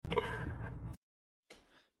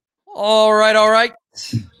All right.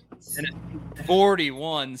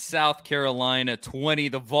 41, South Carolina 20.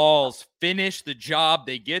 The Vols finish the job.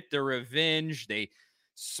 They get their revenge. They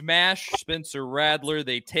smash Spencer Rattler.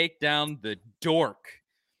 They take down the dork,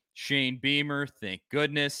 Shane Beamer. Thank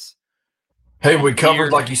goodness. Hey, we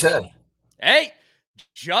covered like you said. Hey,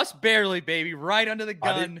 just barely, baby. Right under the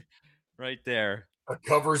gun. Right there. A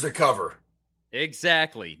cover's a cover.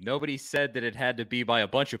 Exactly. Nobody said that it had to be by a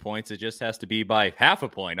bunch of points. It just has to be by half a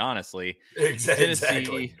point, honestly.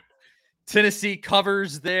 Exactly. Tennessee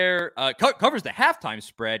covers their covers the halftime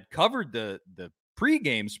spread, covered the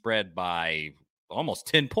pregame spread by almost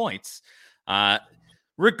 10 points.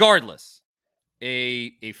 Regardless,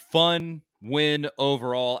 a fun win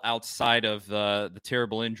overall outside of the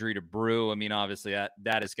terrible injury to Brew. I mean, obviously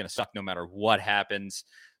that is going to suck no matter what happens.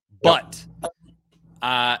 But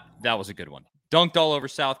that was a good one. Dunked all over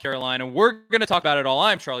South Carolina. We're going to talk about it all.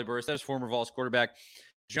 I'm Charlie Burris. That is former Vols quarterback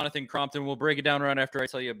Jonathan Crompton. We'll break it down right after I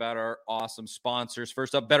tell you about our awesome sponsors.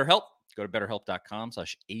 First up, BetterHelp. Go to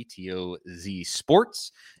BetterHelp.com/ATOZ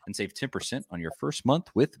Sports and save 10% on your first month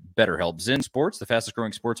with BetterHelp. Zen Sports, the fastest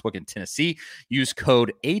growing sportsbook in Tennessee. Use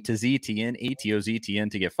code A2ZTN,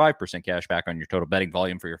 ATOZTN to get 5% cash back on your total betting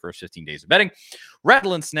volume for your first 15 days of betting.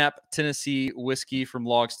 Rattle and Snap Tennessee whiskey from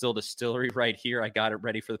Log Still Distillery right here. I got it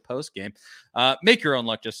ready for the post game. Make your own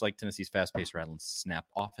luck just like Tennessee's fast-paced Rattle and Snap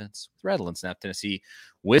offense with Rattle and Snap Tennessee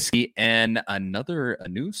whiskey. And a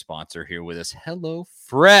new sponsor here with us, Hello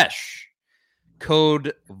Fresh.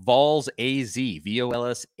 Code VOLSAZ,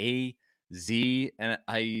 VOLSAZ. And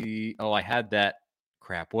I had that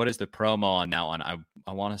crap. What is the promo on that one? I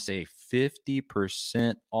want to say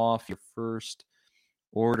 50% off your first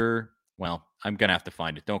order. Well, I'm going to have to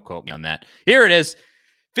find it. Don't quote me on that. Here it is.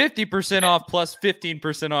 50% off plus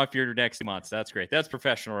 15% off your next month. That's great. That's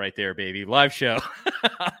professional right there, baby. Live show.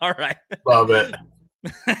 All right. Love it.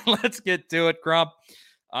 Let's get to it, Crump.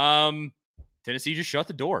 Tennessee just shut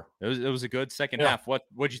the door. It was a good second half.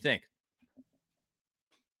 What'd you think?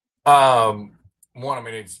 I mean,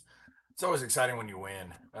 it's always exciting when you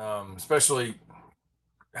win. Especially,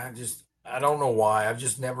 I don't know why. I've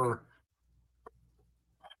just never,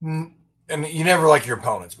 and you never like your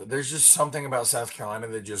opponents, but there's just something about South Carolina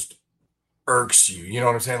that just irks you. You know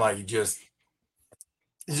what I'm saying? Like it's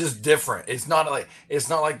just different. It's not like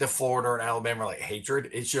the Florida or Alabama like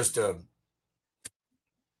hatred. It's just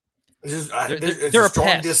it's a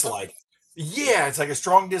strong dislike. Yeah, it's like a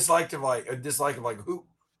strong dislike of who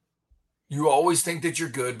you always think that you're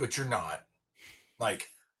good, but you're not. Like,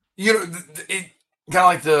 you know, it kind of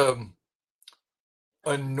like the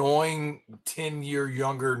annoying 10-year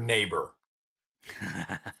younger neighbor.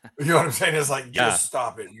 You know what I'm saying? It's like, just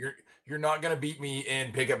stop it. You're not going to beat me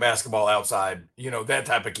in pickup basketball outside. You know, that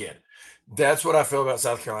type of kid. That's what I feel about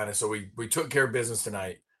South Carolina. So we took care of business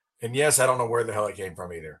tonight. And yes, I don't know where the hell it came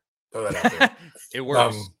from either. Throw that out there. It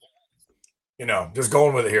works. You know, just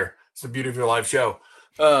going with it here. It's the beauty of your live show.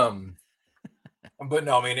 But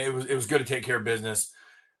no, I mean, it was good to take care of business.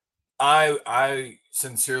 I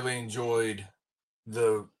sincerely enjoyed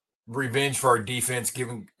the revenge for our defense,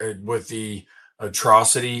 given with the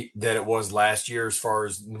atrocity that it was last year, as far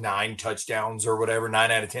as 9 touchdowns or whatever,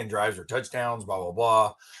 9 out of 10 drives were touchdowns, blah, blah,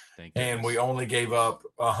 blah. And we only gave up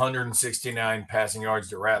 169 passing yards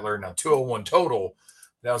to Rattler. Now 201 total.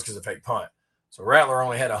 That was because of fake punt. So Rattler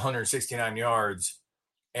only had 169 yards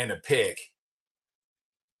and a pick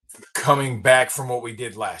coming back from what we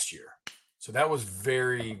did last year. So that was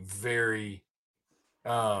very, very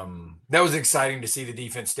that was exciting to see the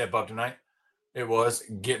defense step up tonight. It was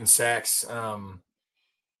getting sacks. So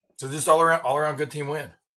just all around good team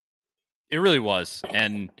win. It really was.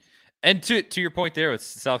 And to your point there with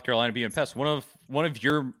South Carolina being pest, one of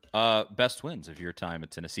your best wins of your time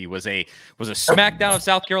at Tennessee was a smackdown of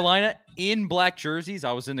South Carolina in black jerseys.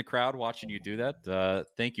 I was in the crowd watching you do that.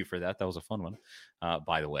 Thank you for that. That was a fun one,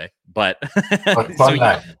 by the way. But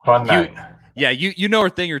fun night. Yeah, you know a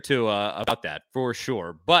thing or two about that for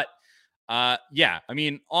sure. But yeah, I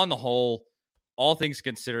mean, on the whole, all things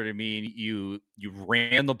considered, I mean, you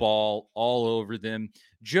ran the ball all over them.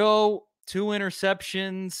 Joe, 2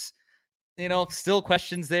 interceptions. You know, still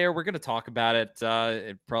questions there. We're going to talk about it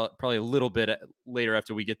probably a little bit later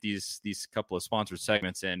after we get these couple of sponsored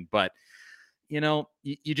segments in. But, you know,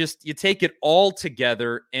 you take it all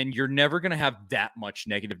together, and you're never going to have that much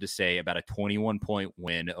negative to say about a 21-point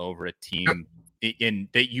win over a team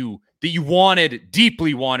that you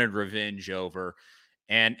deeply wanted revenge over.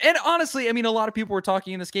 And honestly, I mean, a lot of people were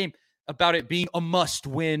talking in this game about it being a must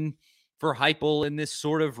win for Heupel in this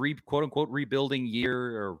sort of quote unquote rebuilding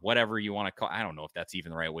year, or whatever you want to call. I don't know if that's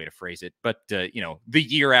even the right way to phrase it, but you know, the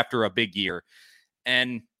year after a big year.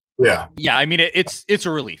 And Yeah, I mean it's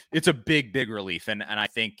a relief. It's a big relief, and I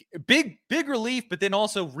think big relief, but then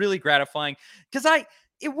also really gratifying because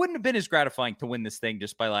it wouldn't have been as gratifying to win this thing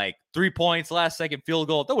just by like 3 points, last second field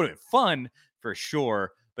goal. That would have been fun for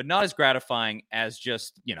sure, but not as gratifying as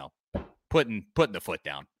just putting the foot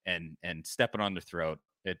down and stepping on their throat.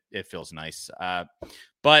 It feels nice,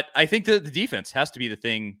 but I think the defense has to be the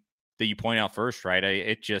thing that you point out first, right?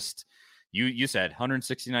 It just. You said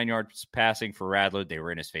 169 yards passing for Radler. They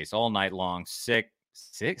were in his face all night long. 7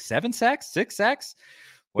 sacks, 6 sacks,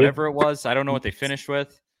 whatever it was. I don't know what they finished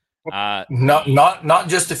with. Not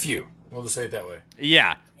just a few. We'll just say it that way.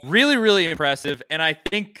 Yeah, really impressive. And I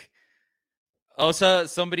think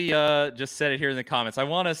somebody just said it here in the comments. I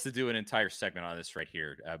want us to do an entire segment on this right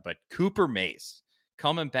here. But Cooper Mays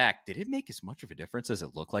coming back, did it make as much of a difference as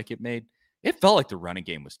it looked like it made? It felt like the running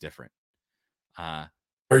game was different. Are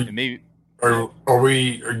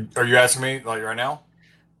you asking me like right now?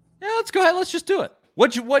 Yeah, let's go ahead. Let's just do it.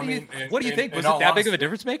 What do you think? Was it that big of a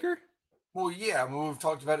difference maker? Well, yeah. I mean, we've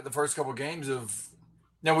talked about it the first couple of games of.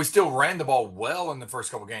 Now we still ran the ball well in the first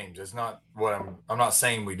couple of games. It's not what I'm not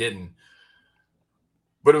saying we didn't,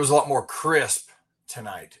 but it was a lot more crisp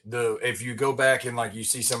tonight. If you go back and like you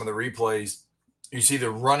see some of the replays, you see the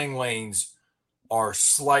running lanes are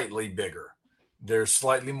slightly bigger. They're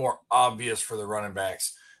slightly more obvious for the running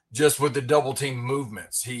backs. Just with the double team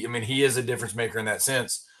movements, he is a difference maker in that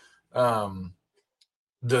sense.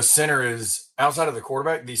 The center is outside of the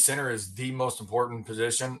quarterback. The center is the most important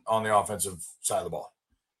position on the offensive side of the ball.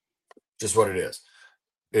 Just what it is.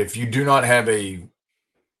 If you do not have a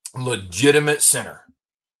legitimate center,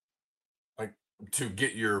 like to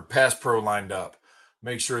get your pass pro lined up,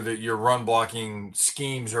 make sure that your run blocking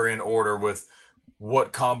schemes are in order with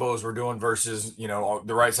what combos we're doing versus,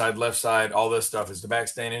 the right side, left side, all this stuff. Is the back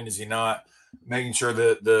staying in? Is he not? Making sure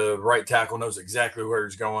that the right tackle knows exactly where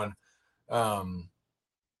he's going. Then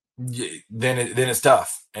it's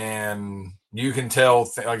tough. And you can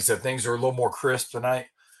tell, like I said, things are a little more crisp tonight,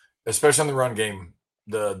 especially in the run game.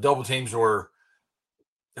 The double teams they're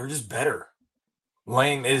just better.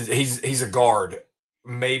 Lane he's a guard,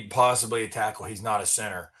 maybe possibly a tackle. He's not a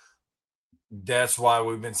center. That's why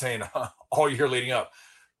we've been saying all year leading up.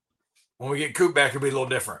 When we get Coop back, it'll be a little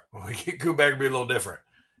different.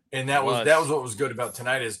 And that was what was good about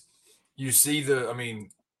tonight is you see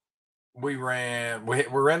we ran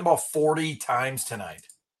the ball 40 times tonight.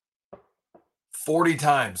 40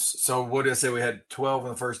 times. So what did I say? We had 12 in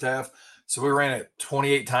the first half. So we ran it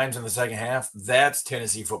 28 times in the second half. That's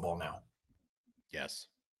Tennessee football now. Yes.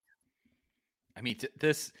 I mean,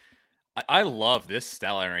 I love this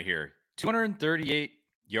stat line right here. 238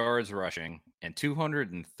 yards rushing and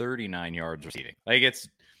 239 yards receiving. Like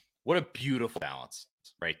what a beautiful balance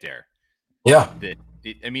right there. Yeah.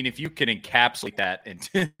 If you can encapsulate that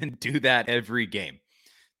and do that every game,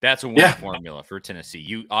 that's a winning formula for Tennessee.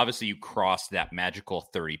 You crossed that magical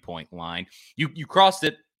 30-point line. You crossed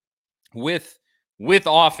it with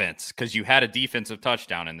offense because you had a defensive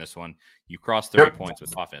touchdown in this one. You crossed 30 points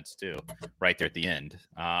with offense too, right there at the end.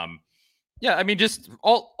 Just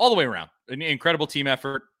all the way around, an incredible team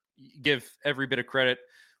effort. Give every bit of credit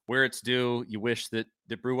where it's due. You wish that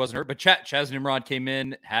Brew wasn't hurt, but Chaz Nimrod came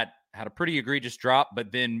in, had a pretty egregious drop,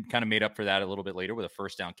 but then kind of made up for that a little bit later with a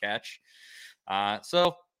first down catch.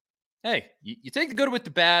 So, hey, you take the good with the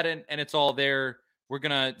bad, and it's all there. We're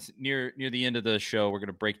gonna near the end of the show, we're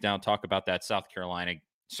gonna break down, talk about that South Carolina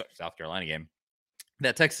game,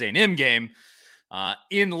 that Texas A&M game.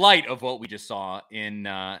 In light of what we just saw in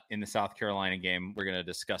the South Carolina game, we're going to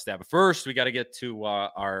discuss that. But first, we got to get to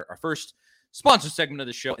our first sponsor segment of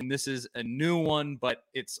the show. And this is a new one, but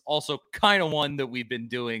it's also kind of one that we've been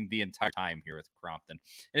doing the entire time here with Crompton.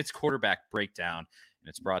 And it's Quarterback Breakdown. And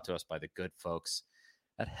it's brought to us by the good folks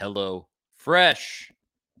at Hello Fresh.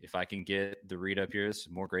 If I can get the read up here, there's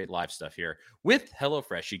some more great live stuff here. With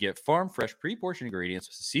HelloFresh, you get farm fresh, pre-portioned ingredients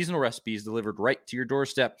with seasonal recipes delivered right to your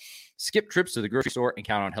doorstep. Skip trips to the grocery store and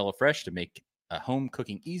count on HelloFresh to make home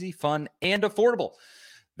cooking easy, fun, and affordable.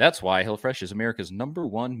 That's why HelloFresh is America's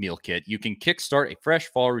 #1 meal kit. You can kickstart a fresh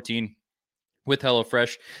fall routine with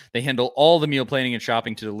HelloFresh. They handle all the meal planning and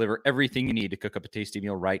shopping to deliver everything you need to cook up a tasty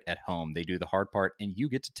meal right at home. They do the hard part, and you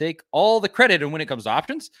get to take all the credit. And when it comes to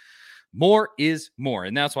options, more is more.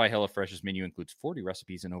 And that's why HelloFresh's menu includes 40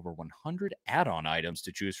 recipes and over 100 add-on items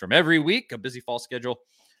to choose from every week. A busy fall schedule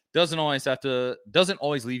doesn't always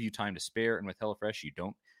leave you time to spare. And with HelloFresh, you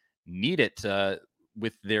don't need it.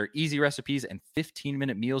 With their easy recipes and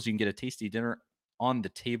 15-minute meals, you can get a tasty dinner on the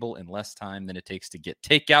table in less time than it takes to get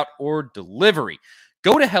takeout or delivery.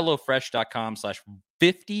 Go to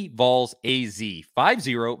HelloFresh.com/50VolsAZ,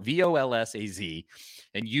 50VolsAZ,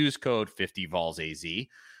 and use code 50VolsAZ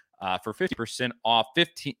for 50% off,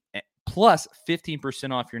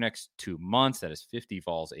 15% off your next 2 months. That is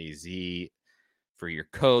 50VolsAZ for your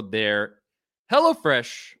code there.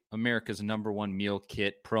 HelloFresh, America's #1 meal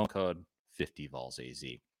kit, promo code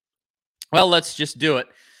 50VolsAZ. Well, let's just do it.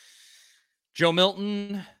 Joe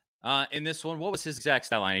Milton, in this one, what was his exact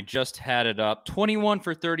stat line? He just had it up. 21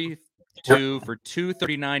 for 32 for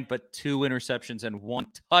 239, but 2 interceptions and 1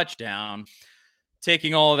 touchdown.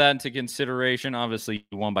 Taking all of that into consideration, obviously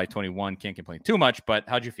you won by 21. Can't complain too much, but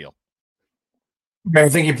how'd you feel? I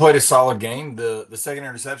think he played a solid game. The second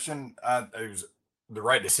interception, it was the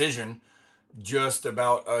right decision. Just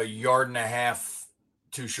about a yard and a half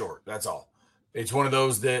too short. That's all. It's one of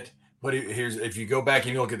those that, but here's, if you go back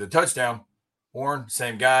and you look at the touchdown, Warren,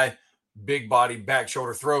 same guy, big body, back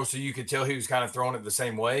shoulder throw. So you could tell he was kind of throwing it the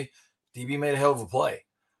same way. DB made a hell of a play.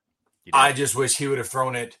 I just wish he would have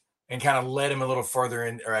thrown it and kind of led him a little further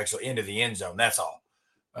in, or actually into the end zone. That's all.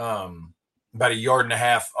 About a yard and a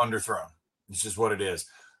half underthrown. It's just what it is.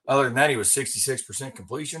 Other than that, he was 66%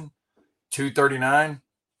 completion, 239.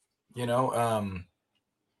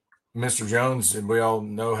 Mr. Jones, and we all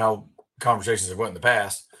know how conversations have went in the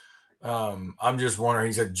past. I'm just wondering,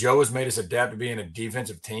 he said, Joe has made us adapt to being a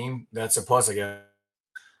defensive team. That's a plus, I guess.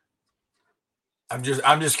 I'm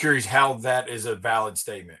just curious how that is a valid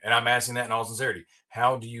statement. And I'm asking that in all sincerity.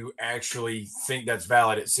 How do you actually think that's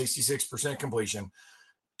valid at 66% completion,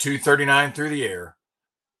 239 through the air?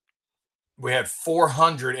 We had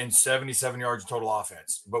 477 yards of total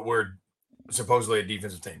offense, but we're supposedly a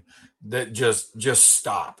defensive team. That just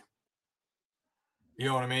stop. You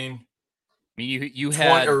know what I mean? You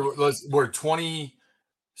had, we're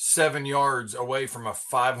 27 yards away from a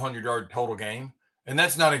 500-yard total game, and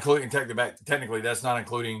that's not including technically that's not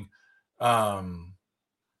including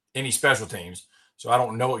any special teams. So I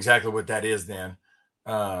don't know exactly what that is then,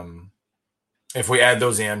 if we add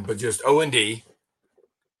those in. But just O&D,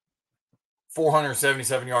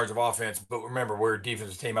 477 yards of offense. But remember, we're a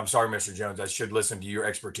defensive team. I'm sorry, Mr. Jones. I should listen to your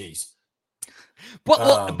expertise. But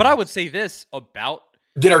I would say this about.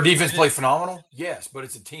 Did our defense play phenomenal? Yes, but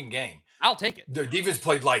it's a team game. I'll take it. The defense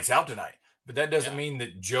played lights out tonight, but that doesn't mean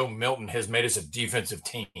that Joe Milton has made us a defensive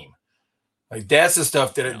team. Like, that's the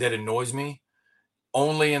stuff that annoys me,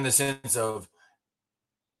 only in the sense of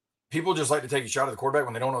people just like to take a shot at the quarterback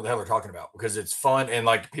when they don't know what the hell they're talking about, because it's fun. And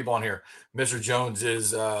like people on here, Mr. Jones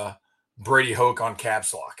is Brady Hoke on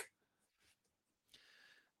caps lock.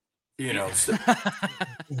 So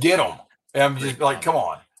get them. I'm just like, come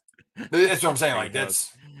on. That's what I'm saying. Like,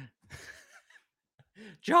 that's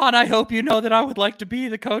John. I hope you know that I would like to be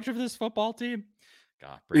the coach of this football team.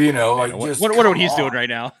 God, what he's doing right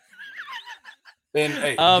now. And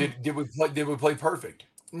hey, did we play perfect?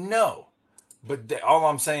 No, but all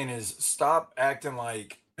I'm saying is stop acting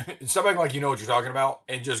like you know what you're talking about,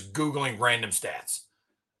 and just Googling random stats.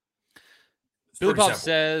 Billy Pop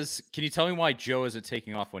says, "Can you tell me why Joe isn't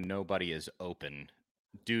taking off when nobody is open?"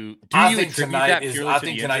 I think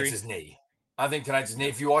tonight's his knee. I think tonight's his knee.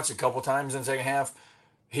 If you watch a couple times in the second half,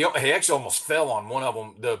 he actually almost fell on one of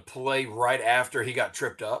them. The play right after he got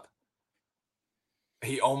tripped up,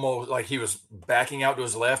 he almost, like, he was backing out to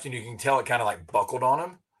his left, and you can tell it kind of like buckled on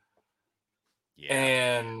him. Yeah,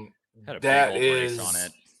 and that is on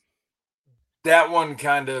it. That one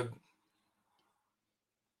kind of,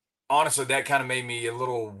 honestly, that kind of made me a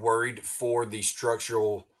little worried for the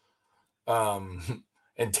structural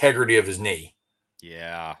integrity of his knee.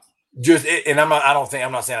 Yeah. And I'm not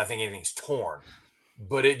saying I think anything's torn,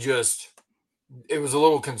 but it was a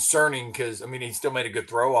little concerning because, I mean, he still made a good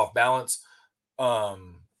throw off balance. We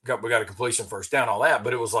got a completion, first down, all that,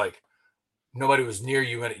 but it was like nobody was near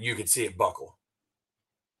you and you could see it buckle.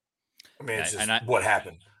 I mean, it's just what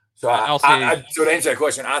happened. So so to answer that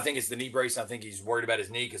question, I think it's the knee brace. I think he's worried about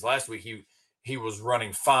his knee because last week he was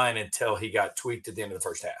running fine until he got tweaked at the end of the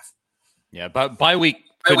first half. Yeah, but bye week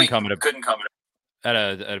couldn't come at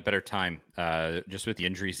a better time. Just with the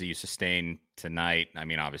injuries that you sustained tonight. I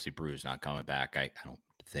mean, obviously Brew's not coming back. I don't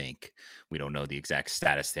think. We don't know the exact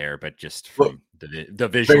status there, but just from the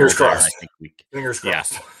visual, fingers crossed. I think fingers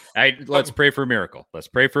crossed. Yeah, let's pray for a miracle. But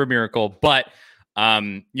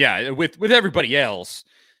with everybody else,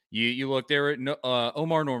 you look there.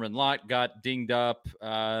 Omar Norman Lott got dinged up.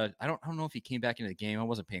 I don't know if he came back into the game. I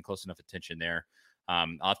wasn't paying close enough attention there. I'll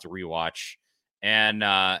have to rewatch. And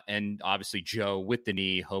obviously Joe with the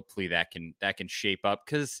knee. Hopefully that can shape up,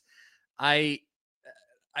 because I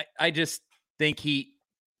just think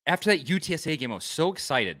after that UTSA game, I was so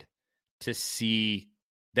excited to see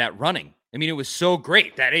that running. I mean, it was so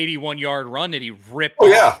great, that 81-yard run that he ripped off.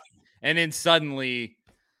 Yeah. And then suddenly,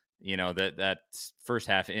 that first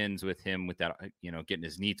half ends with him with that, getting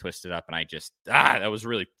his knee twisted up. And I just, that was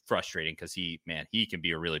really frustrating because he can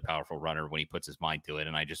be a really powerful runner when he puts his mind to it.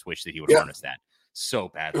 And I just wish that he would harness that so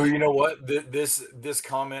badly. Well, you know what? This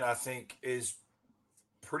comment, I think, is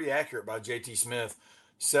pretty accurate by JT Smith.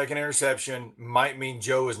 Second interception might mean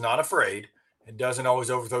Joe is not afraid and doesn't always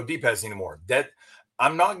overthrow deep passes anymore.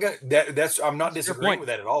 I'm not disagreeing with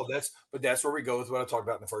that at all. That's where we go with what I talked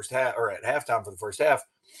about in the first half, or at halftime for the first half.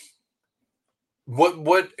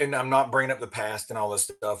 What and I'm not bringing up the past and all this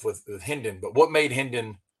stuff with Hendon, but what made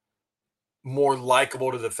Hendon more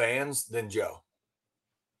likable to the fans than Joe?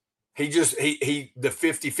 The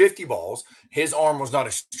 50-50 balls, his arm was not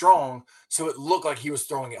as strong, so it looked like he was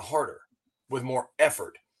throwing it harder with more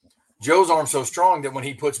effort. Joe's arm's so strong that when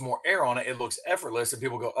he puts more air on it, it looks effortless, and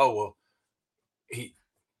people go, oh, well,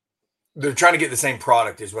 they're trying to get the same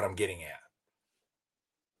product is what I'm getting at.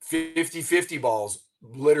 50-50 balls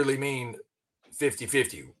literally mean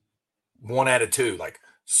 50-50, 1 out of 2. Like,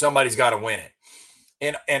 somebody's got to win it.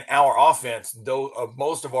 And our offense, though,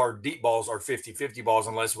 most of our deep balls are 50-50 balls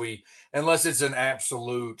unless it's an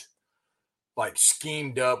absolute, like,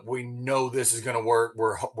 schemed up, we know this is going to work.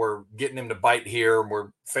 We're getting them to bite here. We're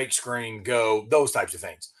fake screen, go, those types of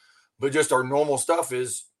things. But just our normal stuff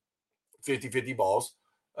is 50-50 balls.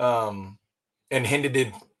 And Hendon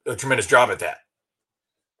did a tremendous job at that.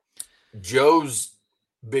 Joe's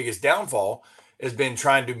biggest downfall has been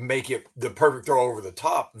trying to make it the perfect throw over the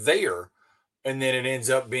top there, and then it ends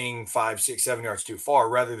up being 5, 6, 7 yards too far,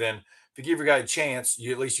 rather than if you give your guy a chance,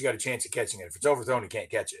 at least you got a chance of catching it. If it's overthrown, he can't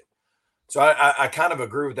catch it. So I kind of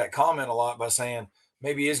agree with that comment a lot by saying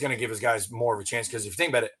maybe he is going to give his guys more of a chance, because if you think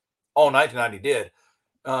about it, all night tonight he did.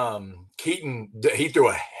 Keaton, he threw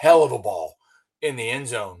a hell of a ball in the end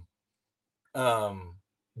zone.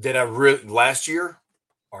 Last year,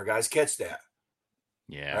 our guys catch that.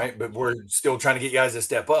 Yeah. Right. But we're still trying to get guys to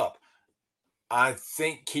step up. I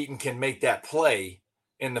think Keaton can make that play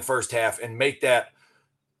in the first half and make that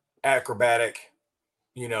acrobatic,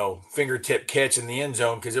 fingertip catch in the end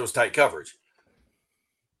zone, because it was tight coverage.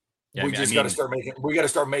 Yeah, we got to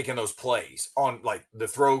start making those plays on, like, the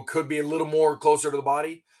throw could be a little more closer to the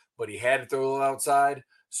body, but he had to throw a little outside,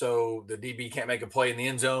 so the DB can't make a play in the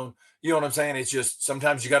end zone. You know what I'm saying? It's just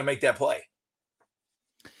sometimes you got to make that play.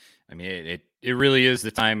 I mean, it really is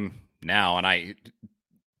the time now, and I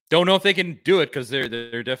don't know if they can do it because they're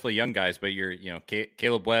definitely young guys. But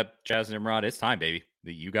Caleb Webb, Chaz Nimrod, it's time, baby.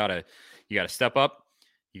 You gotta step up.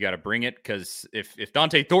 You gotta bring it, because if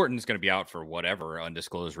Dante Thornton's going to be out for whatever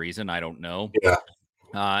undisclosed reason, I don't know. Yeah.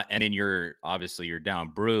 And then you're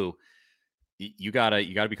down Brew. You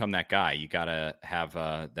gotta become that guy. You gotta have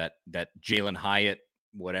that Jalen Hyatt,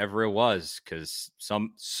 whatever it was, because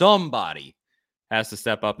somebody has to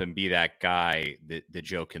step up and be that guy that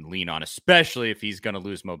Joe can lean on, especially if he's going to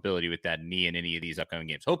lose mobility with that knee in any of these upcoming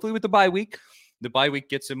games. Hopefully with the bye week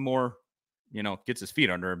gets him more, gets his feet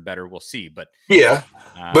under him better. We'll see. But yeah,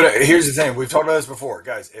 but here's the thing. We've talked about this before,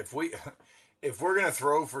 guys. If we're going to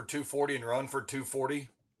throw for 240 and run for 240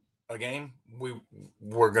 a game,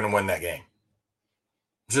 we're going to win that game.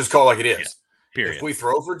 Just call it like it is. Yeah, period. If we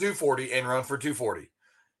throw for 240 and run for 240,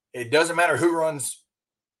 it doesn't matter who runs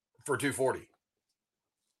for 240.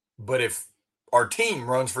 But if our team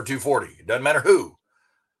runs for 240, it doesn't matter who,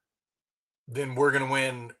 then we're going to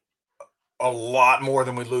win a lot more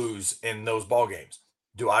than we lose in those ball games.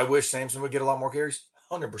 Do I wish Samson would get a lot more carries?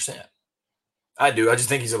 100%. I do. I just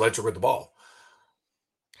think he's electric with the ball.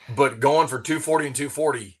 But going for 240 and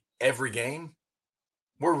 240 every game,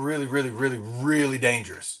 we're really, really, really, really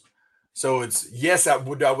dangerous. So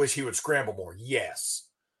I wish he would scramble more. Yes.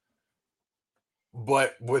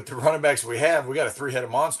 But with the running backs we have, we got a 3-headed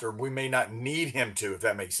monster. We may not need him to, if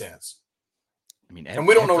that makes sense. I mean, and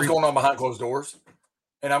we don't know what's going on behind closed doors.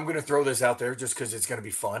 And I'm going to throw this out there just because it's going to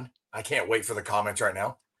be fun. I can't wait for the comments right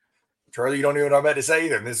now. Charlie, you don't know what I'm about to say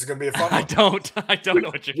either. This is going to be a fun one. I don't know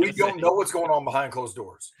what you're going to say. We don't know what's going on behind closed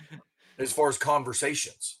doors as far as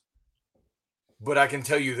conversations. But I can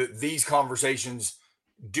tell you that these conversations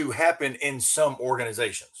do happen in some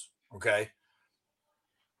organizations, okay?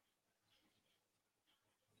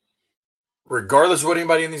 Regardless of what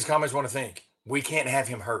anybody in these comments want to think, we can't have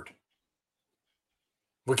him hurt.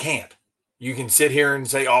 We can't. You can sit here and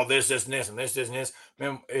say, oh, this, and this, and this, and this.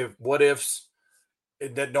 Man, what ifs,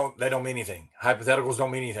 that don't mean anything. Hypotheticals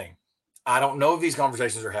don't mean anything. I don't know if these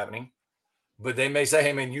conversations are happening, but they may say,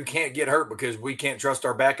 hey, man, you can't get hurt because we can't trust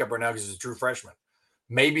our backup right now because he's a true freshman.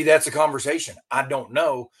 Maybe that's a conversation. I don't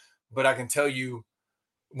know, but I can tell you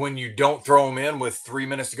when you don't throw him in with 3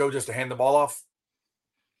 minutes to go just to hand the ball off,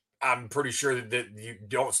 I'm pretty sure that you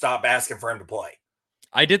don't stop asking for him to play.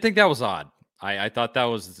 I did think that was odd. I thought that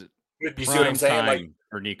was you see what I'm saying? Like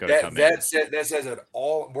for Nico to come in. That says it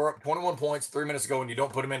all. We're up 21 points, 3 minutes ago, and you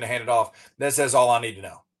don't put him in to hand it off. That says all I need to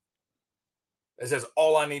know. That says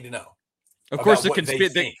all I need to know. Of course, the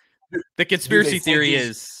conspiracy theory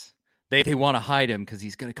is they want to hide him because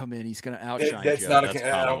he's going to come in, he's going to outshine. That's not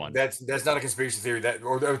that's not a conspiracy theory. Take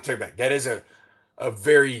it back. That is a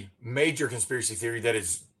very major conspiracy theory.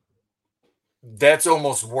 That's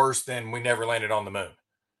almost worse than we never landed on the moon.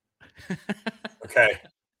 Okay.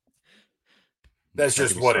 That's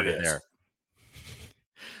just what it is. There.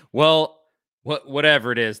 Well,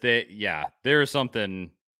 whatever it is, there's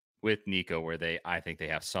something with Nico where I think they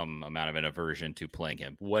have some amount of an aversion to playing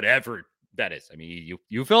him, whatever that is. I mean,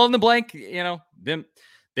 you fill in the blank, them.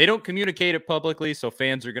 They don't communicate it publicly, so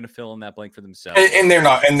fans are going to fill in that blank for themselves. And they're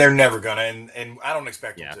not, and they're never going to, and I don't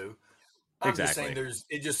expect them to. I'm just saying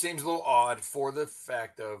it just seems a little odd for the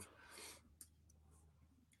fact of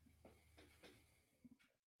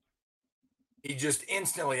he just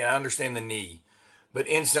instantly, I understand the knee, but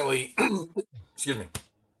instantly, excuse me,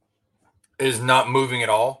 is not moving at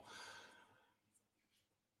all.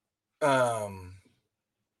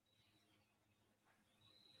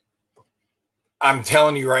 I'm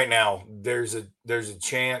telling you right now, there's a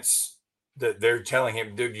chance that they're telling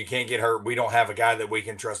him, dude, you can't get hurt. We don't have a guy that we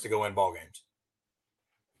can trust to go in ball games.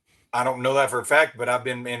 I don't know that for a fact, but I've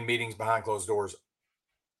been in meetings behind closed doors.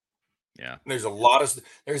 Yeah. There's a lot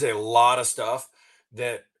of stuff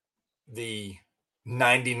that the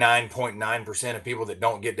 99.9% of people that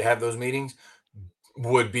don't get to have those meetings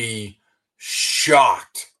would be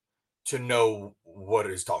shocked to know what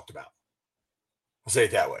is talked about. I'll say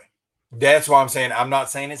it that way. That's why I'm saying, I'm not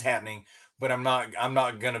saying it's happening, but I'm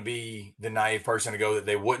not going to be the naive person to go that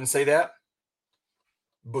they wouldn't say that,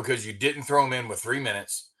 because you didn't throw him in with 3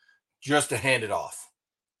 minutes just to hand it off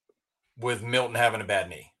with Milton having a bad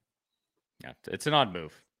knee. Yeah, it's an odd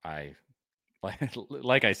move.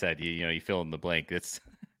 Like I said, you fill in the blank. It's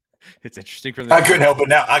interesting for them. I couldn't help it.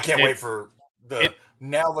 Now I can't wait for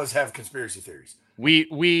now let's have conspiracy theories.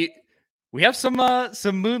 We have some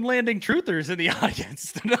moon landing truthers in the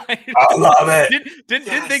audience tonight. I love it.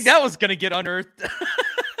 Didn't think that was going to get unearthed.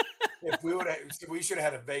 If we should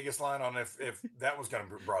have had a Vegas line on if that was going to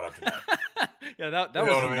be brought up tonight. Yeah, that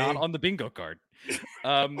was not on the bingo card.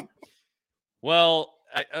 Well,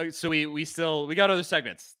 so we got other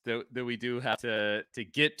segments that we do have to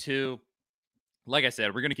get to. Like I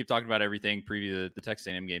said, we're going to keep talking about everything preview the Texas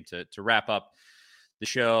A&M game to wrap up the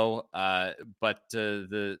show. But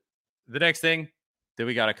the next thing that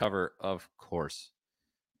we got to cover, of course,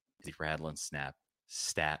 is the rattle and snap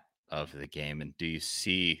stat of the game. And do you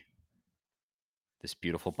see this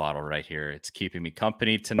beautiful bottle right here? It's keeping me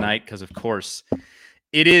company tonight because, of course,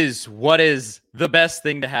 it is what is the best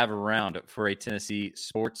thing to have around for a Tennessee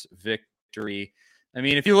sports victory. I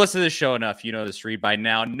mean, if you listen to this show enough, you know this read by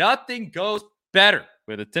now. Nothing goes better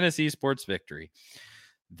with a Tennessee sports victory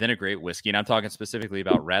than a great whiskey. And I'm talking specifically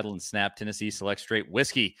about Rattle and Snap Tennessee Select Straight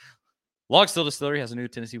Whiskey. Log Still Distillery has a new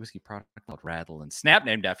Tennessee whiskey product called Rattle and Snap,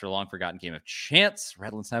 named after a long-forgotten game of chance.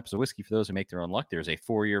 Rattle and Snap is a whiskey for those who make their own luck. There's a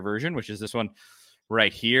 4-year version, which is this one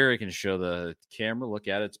right here. I can show the camera. Look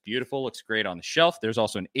at it. It's beautiful. Looks great on the shelf. There's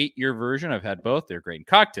also an 8-year version. I've had both. They're great in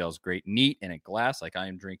cocktails, great neat in a glass, like I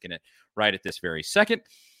am drinking it right at this very second.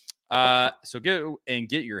 So go and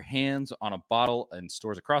get your hands on a bottle in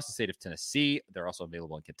stores across the state of Tennessee. They're also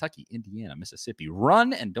available in Kentucky, Indiana, Mississippi.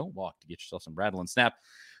 Run and don't walk to get yourself some Rattle and Snap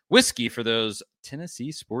whiskey for those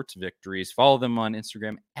Tennessee sports victories. Follow them on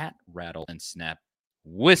Instagram at Rattle and Snap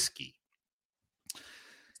Whiskey.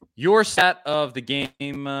 Your stat of the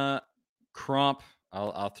game, Crump.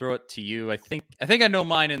 I'll throw it to you. I think I know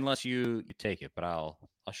mine unless you take it, but I'll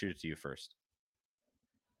shoot it to you first.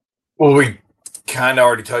 Well, we kind of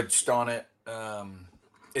already touched on it.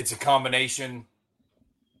 It's a combination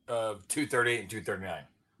of 238 and 239.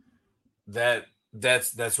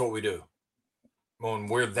 That's what we do. When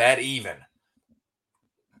we're that even,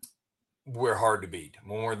 we're hard to beat.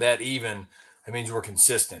 When we're that even, that means we're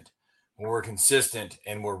consistent. When we're consistent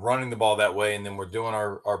and we're running the ball that way, and then we're doing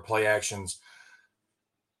our play actions,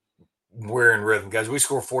 we're in rhythm. Guys, we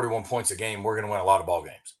score 41 points a game, we're going to win a lot of ball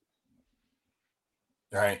games.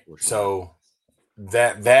 All right. Sure. So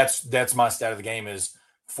that's my stat of the game is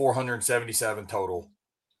 477 total.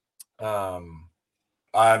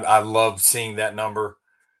 I love seeing that number.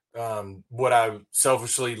 Would I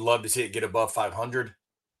selfishly love to see it get above 500?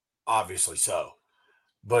 Obviously so.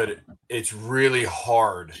 But it's really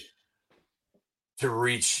hard to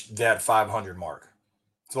reach that 500 mark.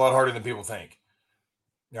 It's a lot harder than people think.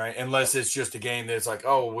 Right? Unless it's just a game that's like,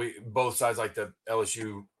 oh, we both sides like the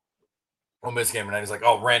LSU Ole Miss game tonight. It's like,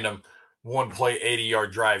 oh, random one play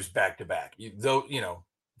 80-yard drives back to back.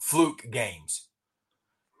 Fluke games.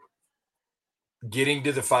 Getting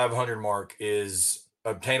to the 500 mark is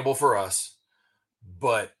obtainable for us,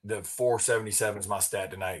 but the 477 is my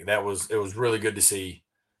stat tonight. It was really good to see.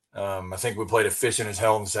 I think we played efficient as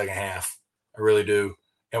hell in the second half. I really do.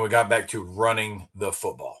 And we got back to running the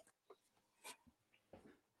football.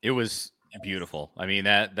 It was beautiful. I mean,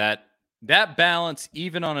 that balance,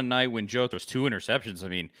 even on a night when Joe throws 2 interceptions. I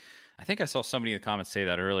mean, I think I saw somebody in the comments say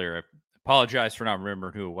that earlier. I apologize for not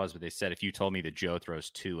remembering who it was, but they said if you told me that Joe throws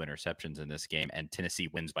 2 interceptions in this game and Tennessee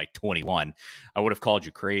wins by 21, I would have called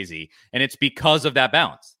you crazy. And it's because of that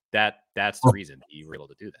balance. That's the reason that you were able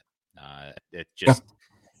to do that. It just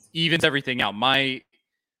evens everything out. My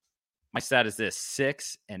stat is this: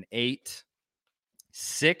 6 and 8,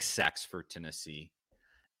 6 sacks for Tennessee.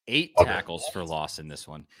 8 tackles for loss in this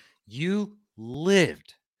one. You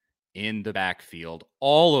lived in the backfield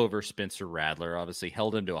all over Spencer Rattler. Obviously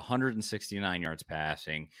held him to 169 yards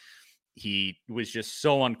passing. He was just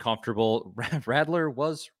so uncomfortable. Rattler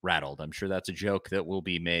was rattled. I'm sure that's a joke that will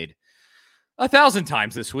be made 1,000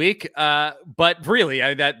 times this week. But really,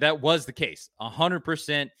 that was the case.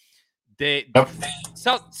 100%.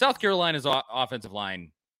 South Carolina's offensive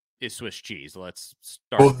line is Swiss cheese. Let's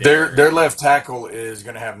start. Well, their left tackle is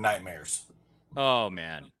going to have nightmares. Oh,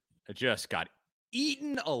 man. I just got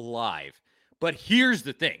eaten alive. But here's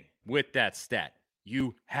the thing with that stat.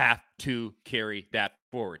 You have to carry that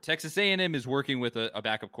forward. Texas A&M is working with a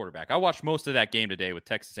backup quarterback. I watched most of that game today with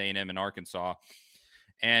Texas A&M and Arkansas,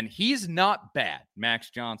 and he's not bad,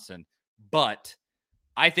 Max Johnson, but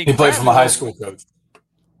I think he played for my high school coach.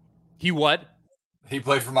 He what? He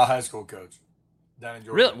played for my high school coach down in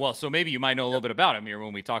Georgia. Really? Well, so maybe you might know a little bit about him here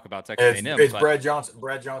when we talk about Texas A&M. It's Brad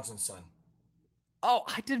Johnson's son. Oh,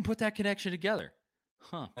 I didn't put that connection together.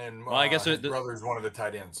 Huh. And I guess his brother's one of the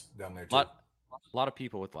tight ends down there too. A lot of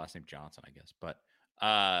people with the last name Johnson, I guess. But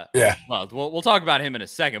yeah. Well, we'll talk about him in a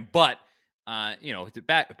second. But the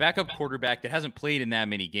backup quarterback that hasn't played in that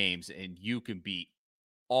many games, and you can be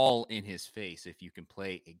all in his face if you can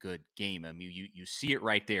play a good game. I mean, you see it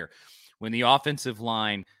right there. When the offensive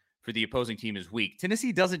line for the opposing team is weak,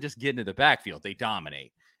 Tennessee doesn't just get into the backfield; they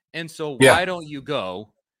dominate. And so why don't you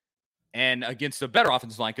go and against a better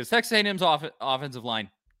offensive line? Because Texas A&M's offensive line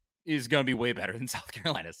is going to be way better than South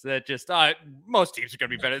Carolina's. That just most teams are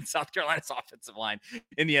going to be better than South Carolina's offensive line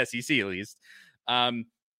in the SEC at least.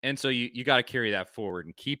 And so you got to carry that forward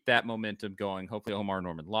and keep that momentum going. Hopefully Omar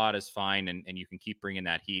Norman-Lott is fine and you can keep bringing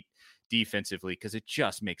that heat defensively because it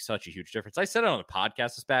just makes such a huge difference. I said it on the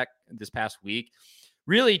podcast this past week.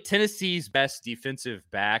 Really, Tennessee's best defensive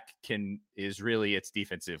back is really its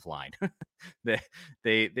defensive line.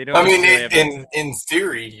 they don't. I mean, in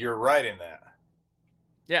theory, you're right in that.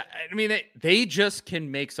 Yeah, I mean, they just can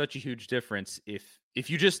make such a huge difference if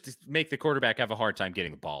you just make the quarterback have a hard time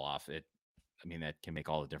getting the ball off it. I mean, that can make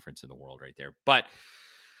all the difference in the world right there. But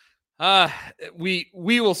we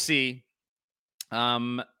will see.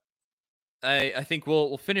 I think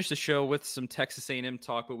we'll finish the show with some Texas A&M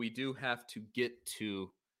talk, but we do have to get to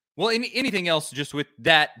anything else just with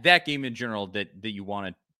that game in general that you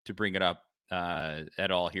wanted to bring it up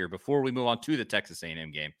at all here before we move on to the Texas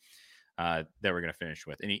A&M game that we're going to finish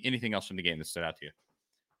with. Anything else from the game that stood out to you?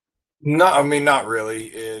 No, I mean, not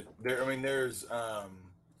really. There's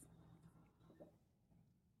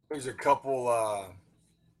a couple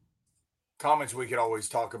comments we could always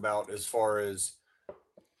talk about as far as,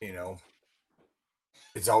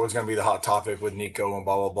 it's always going to be the hot topic with Nico and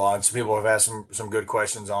blah, blah, blah. And some people have asked some good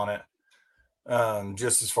questions on it.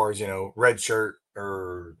 Just as far as, red shirt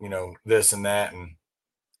or, this and that. And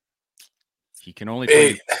he can only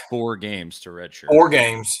play 4 games to red shirt. 4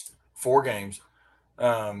 games.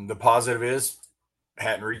 The positive is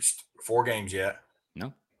hadn't reached 4 games yet.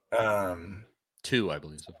 No. 2, I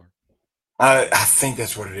believe, so far. I think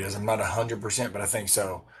that's what it is. I'm not 100%, but I think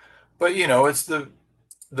so. But, it's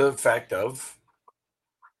the fact of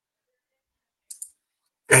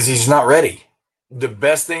as he's not ready. The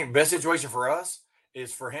best situation for us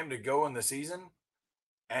is for him to go in the season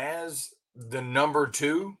as the number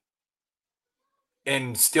 2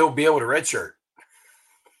 and still be able to redshirt.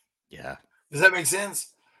 Yeah. Does that make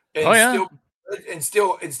sense? And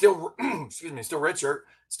still excuse me, still redshirt,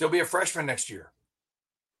 still be a freshman next year.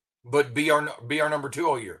 But be our number 2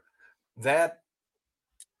 all year. That's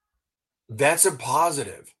a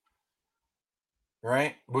positive.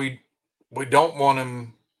 Right? We don't want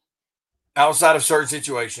him outside of certain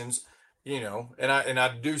situations. And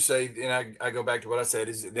I do say, and I go back to what I said,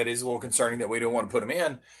 is that is a little concerning that we don't want to put him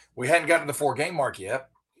in. We hadn't gotten to the 4-game mark yet,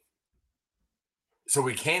 so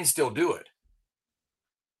we can still do it.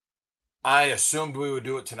 I assumed we would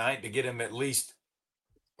do it tonight to get him at least,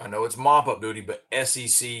 I know it's mop-up duty, but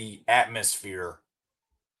SEC atmosphere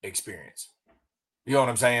experience. You know what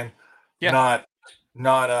I'm saying? Yeah.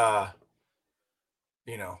 Not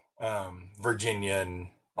Virginia and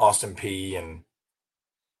Austin P and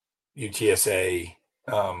UTSA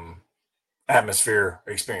atmosphere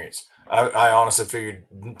experience. I honestly figured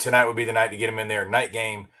tonight would be the night to get him in there. Night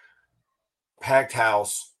game, packed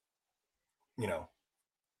house,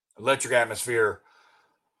 electric atmosphere.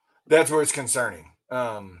 That's where it's concerning.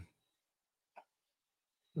 But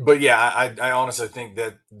yeah, I honestly think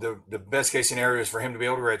that the best case scenario is for him to be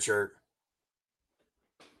able to redshirt,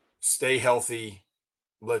 stay healthy.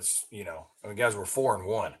 Let's, guys, we're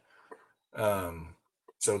 4-1.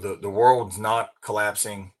 So the world's not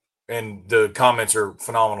collapsing, and the comments are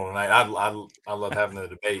phenomenal tonight. I love having the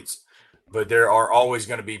debates, but there are always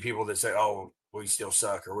going to be people that say, "Oh, we still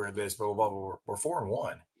suck," or "We're this," blah blah blah. We're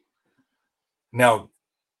 4-1. Now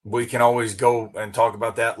we can always go and talk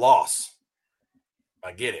about that loss.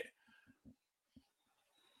 I get it,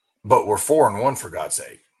 but we're 4-1 for God's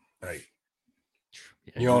sake. Right?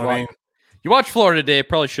 Yeah, You know what I mean? You watch Florida today. It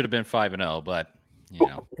probably should have been 5-0, but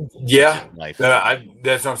yeah, life.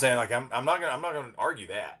 That's what I'm saying. Like I'm not gonna argue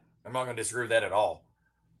that. I'm not gonna disagree with that at all.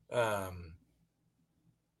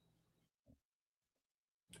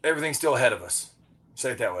 Everything's still ahead of us.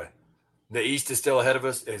 Say it that way. The East is still ahead of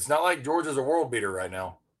us. It's not like Georgia's a world beater right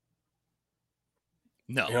now.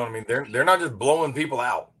 No, you know what I mean. They're not just blowing people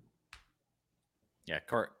out. Yeah,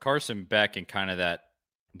 Carson Beck and kind of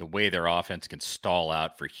the way their offense can stall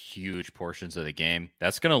out for huge portions of the game.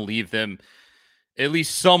 That's going to leave them at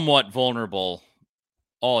least somewhat vulnerable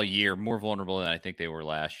all year, more vulnerable than I think they were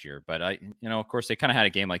last year. But of course, they kind of had a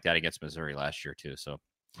game like that against Missouri last year too. So,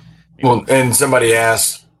 well, and somebody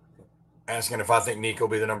asking if I think Nico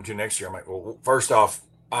will be the number 2 next year. I'm like, well, first off,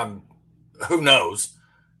 who knows?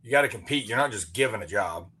 You got to compete. You're not just given a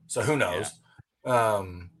job, so who knows? Yeah.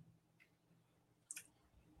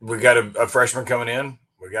 We got a freshman coming in.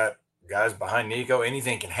 We got guys behind Nico.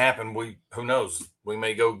 Anything can happen. Who knows? We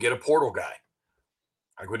may go get a portal guy,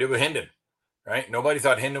 like we did with Hendon. Right? Nobody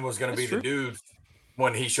thought Hendon was going to be the dude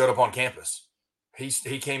when he showed up on campus. He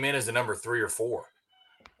came in as the number 3 or 4.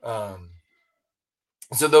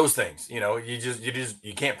 So those things, you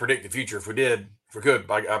can't predict the future. If we could,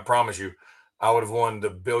 I promise you, I would have won the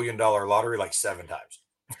 $1 billion lottery like 7 times.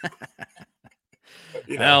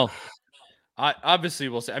 Well, I obviously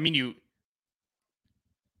will say. I mean,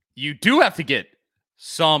 you do have to get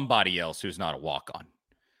somebody else who's not a walk-on.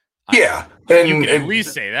 Yeah, you can at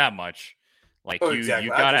least say that much. Like exactly.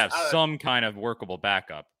 you gotta have some kind of workable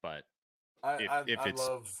backup. But if it's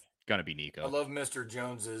gonna be Nico, I love Mr.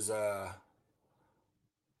 Jones's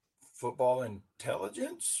football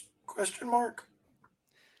intelligence ? Mr.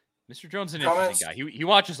 Jones is an interesting guy. He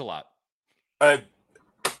watches a lot.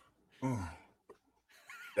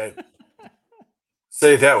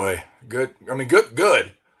 Say it that way. Good. I mean,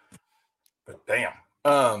 good. But damn.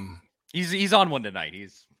 He's on one tonight.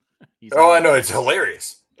 He's I know, it's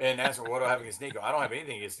hilarious. And that's what do I have against Nico? I don't have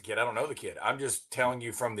anything against the kid. I don't know the kid. I'm just telling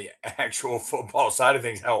you from the actual football side of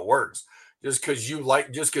things how it works. Just because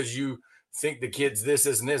you think the kid's this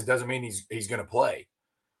and this doesn't mean he's going to play.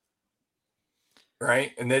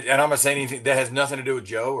 Right? And I'm not saying anything that has nothing to do with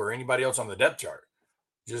Joe or anybody else on the depth chart.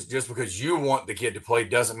 Just because you want the kid to play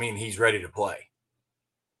doesn't mean he's ready to play.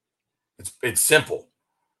 It's simple.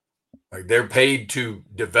 Like, they're paid to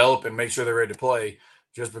develop and make sure they're ready to play.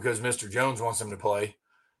 Just because Mr. Jones wants them to play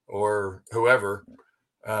or whoever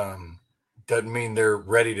doesn't mean they're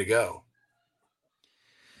ready to go.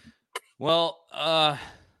 Well,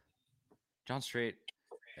 John Strait,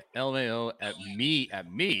 LMAO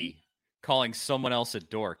at me calling someone else a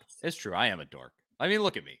dork. It's true. I am a dork. I mean,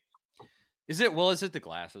 look at me. Is it the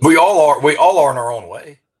glasses? We all are in our own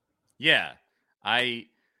way. Yeah.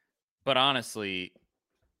 But honestly,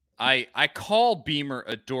 I call Beamer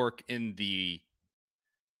a dork in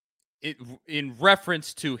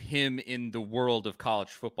reference to him in the world of college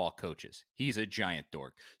football coaches. He's a giant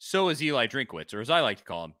dork. So is Eli Drinkwitz, or as I like to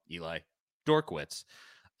call him, Eli Dorkwitz.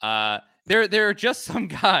 There are just some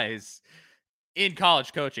guys in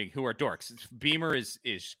college coaching who are dorks. Beamer is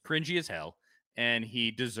cringy as hell, and he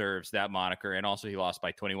deserves that moniker. And also, he lost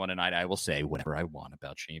by 21 tonight. I will say whatever I want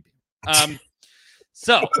about Shane Beamer.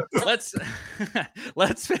 So let's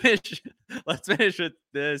finish with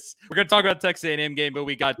this. We're gonna talk about the Texas A&M game, but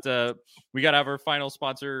we got to have our final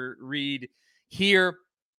sponsor read here.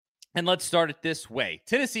 And let's start it this way.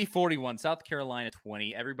 Tennessee 41, South Carolina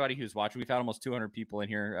 20. Everybody who's watching, we've had almost 200 people in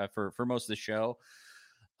here for most of the show.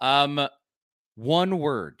 One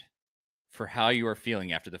word for how you are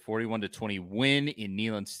feeling after the 41-20 win in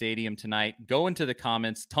Neyland Stadium tonight. Go into the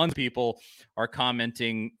comments. Tons of people are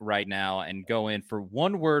commenting right now, and go in for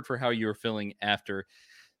one word for how you are feeling after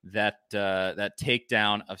that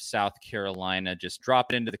takedown of South Carolina. Just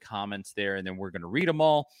drop it into the comments there, and then we're going to read them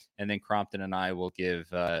all, and then Crompton and I will give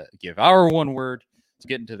our one word to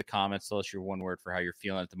get into the comments. Tell us your one word for how you're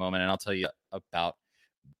feeling at the moment, and I'll tell you about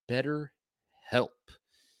BetterHelp.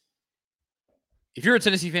 If you're a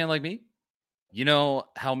Tennessee fan like me, you know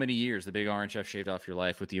how many years the Big Orange have shaved off your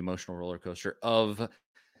life with the emotional roller coaster of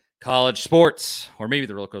college sports, or maybe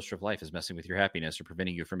the roller coaster of life is messing with your happiness or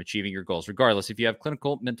preventing you from achieving your goals. Regardless, if you have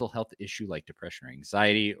clinical mental health issue like depression or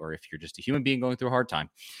anxiety, or if you're just a human being going through a hard time,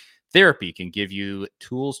 therapy can give you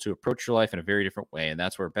tools to approach your life in a very different way, and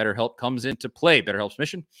that's where BetterHelp comes into play. BetterHelp's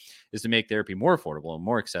mission is to make therapy more affordable and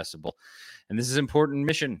more accessible. And this is an important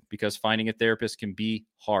mission because finding a therapist can be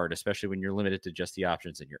hard, especially when you're limited to just the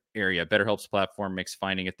options in your area. BetterHelp's platform makes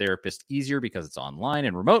finding a therapist easier because it's online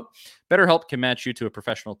and remote. BetterHelp can match you to a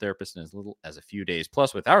professional therapist in as little as a few days.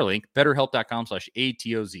 Plus, with our link,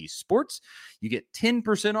 BetterHelp.com/ATOZ you get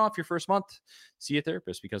 10% off your first month. See a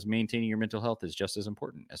therapist because maintaining your mental health is just as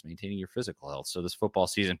important as maintaining your physical health. So this football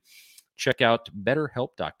season, check out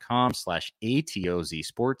BetterHelp.com/ATOZ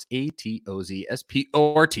sports,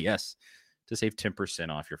 ATOZSPORTS, to save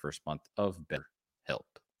 10% off your first month of BetterHelp.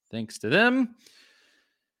 Thanks to them.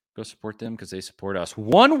 Go support them because they support us.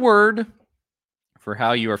 One word for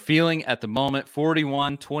how you are feeling at the moment.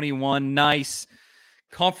 41-21. Nice,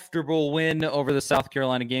 comfortable win over the South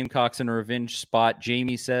Carolina Gamecocks in a revenge spot.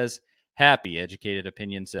 Jamie says happy. Educated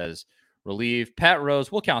opinion says relieved. Pat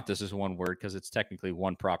Rose, we'll count this as one word because it's technically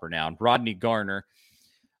one proper noun. Rodney Garner.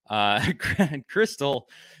 Crystal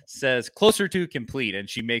says closer to complete, and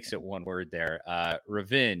she makes it one word there.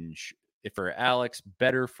 Revenge for Alex,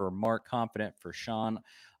 better for Mark, confident for Sean,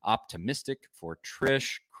 optimistic for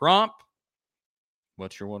Trish. Crump,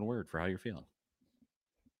 what's your one word for how you're feeling?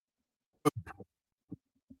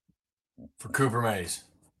 For Cooper Mays.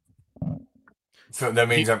 So that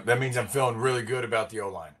means I'm feeling really good about the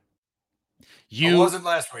O-line. I wasn't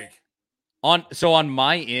last week. On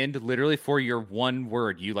my end, literally for your one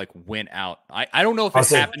word, you like went out. I don't know if it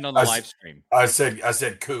happened on the live stream. I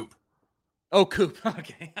said Coop. Oh, Coop.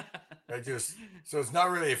 Okay. So it's not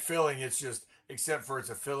really a feeling. It's just, except for it's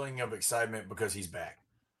a feeling of excitement because he's back.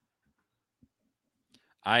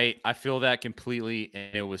 I feel that completely,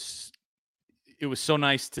 and it was so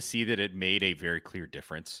nice to see that it made a very clear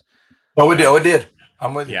difference. Oh, it did.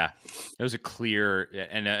 I'm with you. Yeah, it was a clear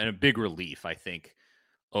and a big relief, I think,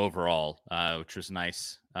 overall, which was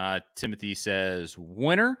nice. Timothy says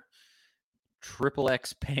winner. Triple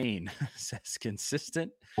X Pain says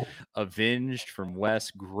consistent. Avenged from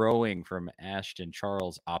Wes. Growing from Ashton.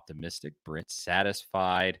 Charles optimistic. Britt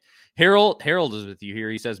satisfied. Harold is with you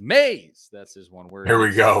here. He says Maze. That's his one word. Here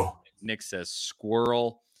we go. Nick says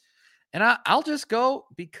squirrel. And I'll just go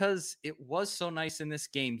because it was so nice in this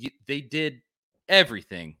game. They did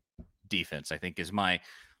everything. Defense, I think, is my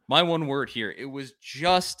one word here. It was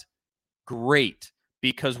just great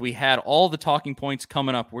because we had all the talking points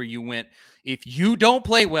coming up where you went, if you don't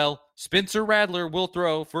play well, Spencer Rattler will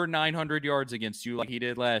throw for 900 yards against you like he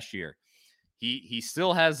did last year. He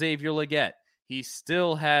still has Xavier Legette. He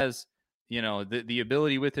still has, the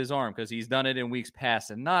ability with his arm because he's done it in weeks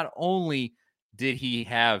past. And not only did he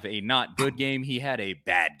have a not good game, he had a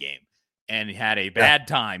bad game and he had a bad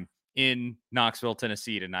time in Knoxville,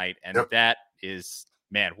 Tennessee tonight. And that is,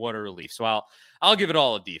 man, what a relief. So I'll give it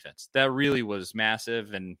all a defense. That really was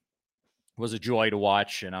massive and was a joy to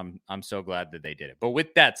watch. And I'm so glad that they did it. But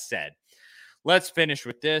with that said, let's finish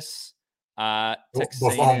with this. Before we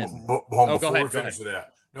finish with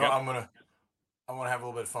that, I'm gonna have a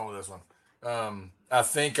little bit of fun with this one. I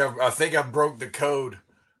think I broke the code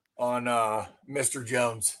on Mr.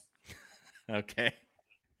 Jones. Okay.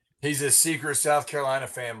 He's a secret South Carolina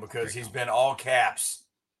fan because he's been all caps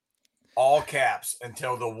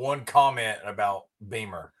until the one comment about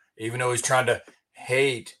Beamer. Even though he's trying to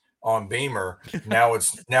hate on Beamer, now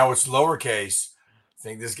it's lowercase.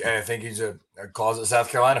 I think he's a closet South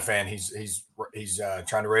Carolina fan. He's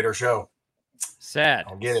trying to rate our show. Sad.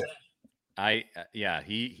 I'll get it.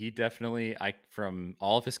 He definitely, from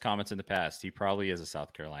all of his comments in the past, he probably is a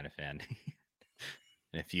South Carolina fan.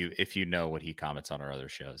 If you know what he comments on our other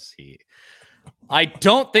shows, I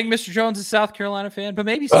don't think Mr. Jones is a South Carolina fan, but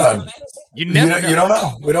maybe so. You never know. You don't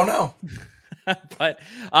know. We don't know. But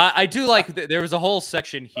I do like there was a whole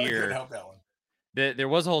section here. Help that one. There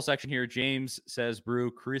was a whole section here. James says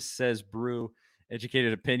brew. Chris says brew.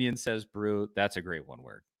 Educated opinion says brew. That's a great one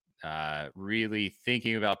word. Really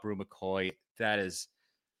thinking about Brew McCoy. That is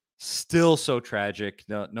still so tragic.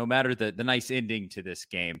 No matter the nice ending to this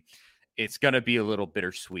game, it's going to be a little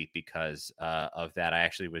bittersweet because of that. I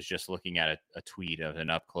actually was just looking at a tweet of an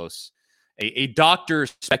up close, a doctor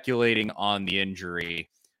speculating on the injury.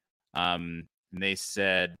 And they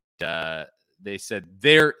said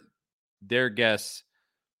their guess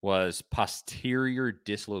was posterior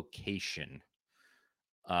dislocation,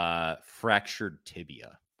 fractured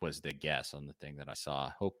tibia was the guess on the thing that I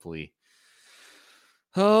saw. Hopefully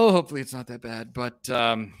it's not that bad. But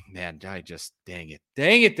man, I just dang it.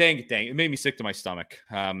 It made me sick to my stomach.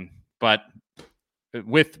 But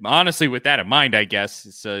with that in mind, I guess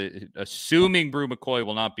it's assuming Brew McCoy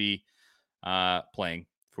will not be playing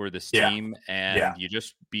for this team, and you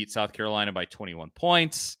just beat South Carolina by 21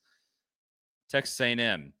 points. Texas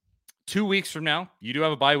A&M. 2 weeks from now, you do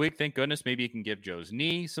have a bye week. Thank goodness. Maybe you can give Joe's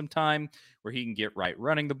knee some time where he can get right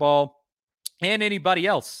running the ball. And anybody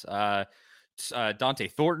else. Dante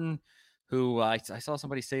Thornton, who I saw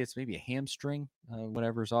somebody say it's maybe a hamstring,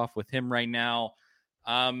 whatever's off with him right now.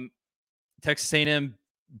 Texas A&M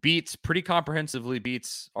pretty comprehensively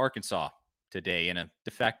beats Arkansas today in a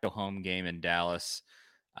de facto home game in Dallas.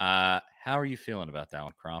 How are you feeling about that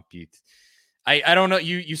one, Cromp? I don't know.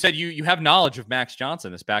 You said you have knowledge of Max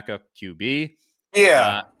Johnson, this backup QB.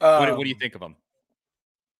 Yeah. What do you think of him?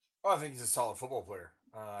 Well, I think he's a solid football player.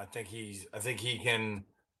 I think he can.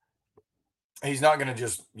 He's not going to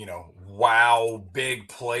just wow big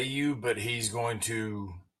play you, but he's going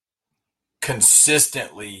to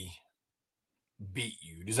consistently beat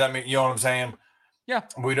you. Does that mean you know what I'm saying? Yeah.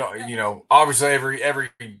 We don't. Obviously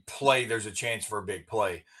every play there's a chance for a big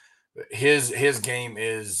play. His game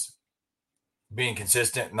is being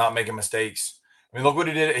consistent, not making mistakes. I mean, look what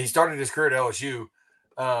he did. He started his career at LSU.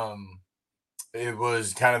 It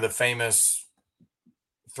was kind of the famous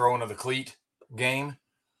throwing of the cleat game.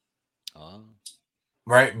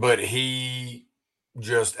 Right. But he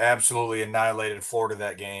just absolutely annihilated Florida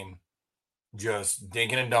that game. Just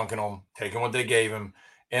dinking and dunking them, taking what they gave him,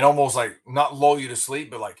 and almost like not lull you to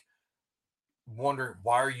sleep, but like wondering,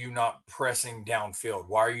 why are you not pressing downfield?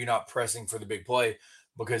 Why are you not pressing for the big play?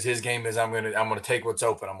 Because his game is I'm gonna take what's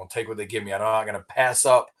open. I'm gonna take what they give me. I'm not gonna pass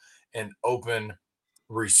up an open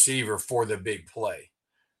receiver for the big play.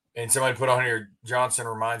 And somebody put on here, Johnson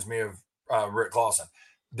reminds me of Rick Clausen.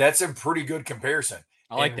 That's a pretty good comparison.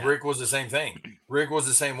 I like that. Rick was the same thing. Rick was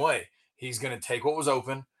the same way. He's gonna take what was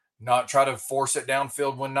open, not try to force it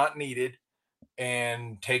downfield when not needed,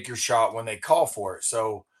 and take your shot when they call for it.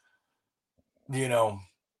 So, I'll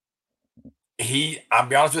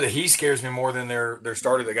be honest with you, he scares me more than their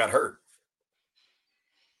starter that got hurt.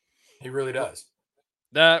 He really does.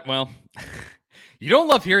 You don't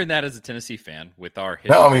love hearing that as a Tennessee fan with our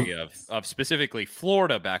history of specifically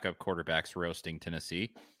Florida backup quarterbacks roasting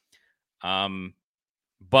Tennessee.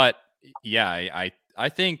 But yeah, I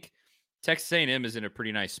think Texas A&M is in a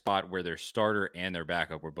pretty nice spot where their starter and their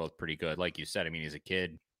backup were both pretty good. Like you said, I mean, he's a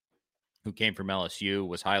kid who came from LSU,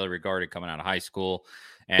 was highly regarded coming out of high school,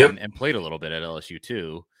 and played a little bit at LSU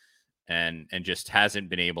too, and just hasn't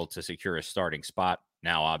been able to secure a starting spot.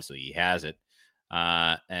 Now, obviously, he has it,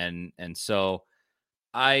 and so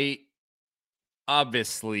I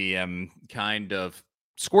obviously am kind of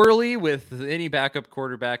squirrely with any backup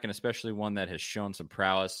quarterback, and especially one that has shown some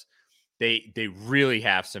prowess. They really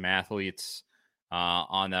have some athletes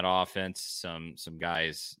on that offense, some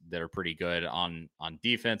guys that are pretty good on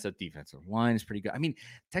defense. That defensive line is pretty good. I mean,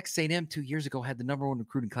 Texas A&M 2 years ago had the #1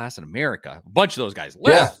 recruiting class in America. A bunch of those guys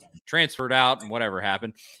left, transferred out, and whatever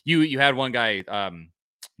happened. You had one guy,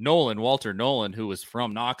 Walter Nolan, who was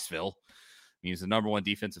from Knoxville. He's the #1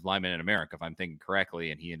 defensive lineman in America, if I'm thinking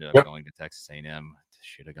correctly, and he ended up going to Texas A&M.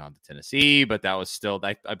 Should have gone to Tennessee, but that was still,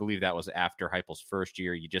 I believe that was after Heupel's first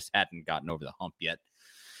year. You just hadn't gotten over the hump yet.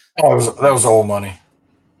 That was old money.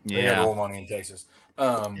 Yeah, they had old money in Texas.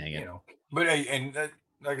 But like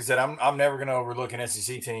I said, I'm never going to overlook an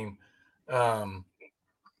SEC team.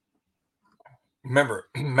 Remember,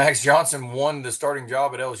 Max Johnson won the starting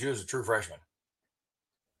job at LSU as a true freshman.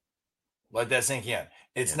 Let that sink in.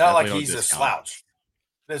 It's not like he's a slouch.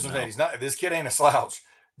 That's what I'm saying. He's not. This kid ain't a slouch.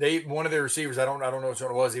 One of their receivers, I don't know which one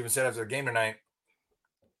it was, even said after their game tonight,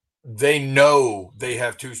 they know they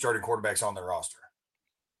have 2 starting quarterbacks on their roster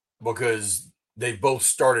because they both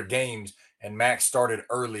started games, and Max started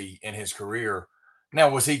early in his career. Now,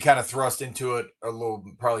 was he kind of thrust into it a little,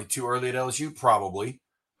 probably too early at LSU? Probably,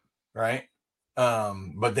 right?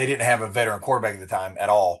 But they didn't have a veteran quarterback at the time at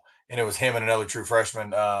all, and it was him and another true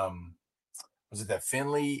freshman. Was it that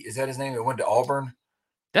Finley? Is that his name? That went to Auburn.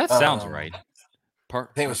 That sounds right. I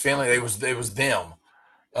think it was Finley. It was them.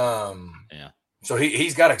 Yeah. So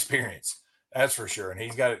he's got experience, that's for sure, and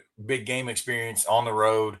he's got big game experience on the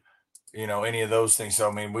road. Any of those things. So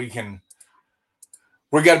I mean, we got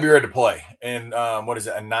to be ready to play. And what is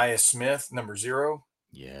it? Anaya Smith, number 0.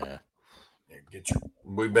 Yeah.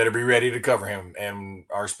 We better be ready to cover him, and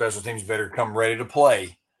our special teams better come ready to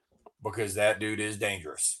play because that dude is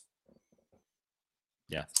dangerous.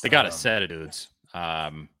 Yeah, they got a set of dudes.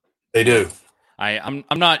 They do. I'm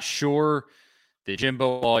not sure that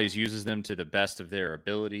Jimbo always uses them to the best of their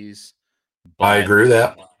abilities. But I agree with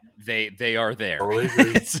that. They are there. Totally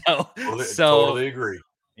agree. Totally agree.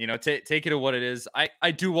 Take it to what it is.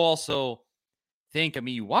 I do also think,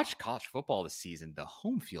 you watch college football this season, the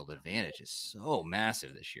home field advantage is so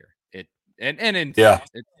massive this year. It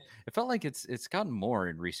felt like it's gotten more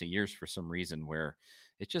in recent years for some reason, where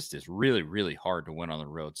it just is really, really hard to win on the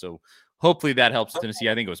road. So hopefully that helps Tennessee.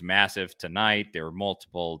 I think it was massive tonight. There were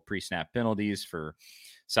multiple pre-snap penalties for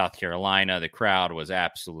South Carolina. The crowd was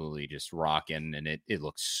absolutely just rocking, and it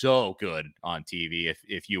looked so good on TV.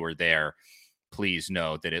 If you were there, please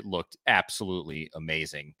know that it looked absolutely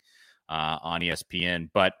amazing on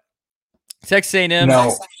ESPN. But Texas A&M,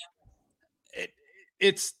 no.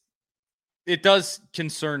 it does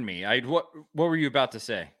concern me. What were you about to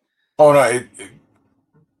say? Oh no,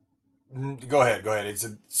 go ahead. It's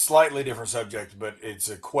a slightly different subject, but it's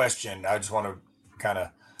a question. I just want to kind of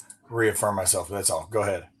reaffirm myself. That's all. Go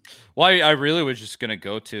ahead. Well, I really was just going to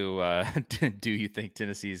go to, do you think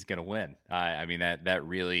Tennessee is going to win? I mean, that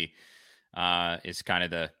really is kind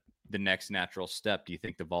of the next natural step. Do you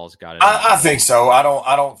think the Vols got it? I think so. I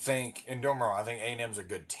don't think, and don't get me wrong, I think A&M's a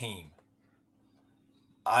good team.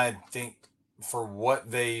 I think for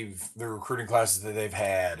what the recruiting classes that they've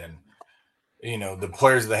had, and the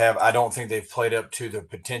players that they have, I don't think they've played up to the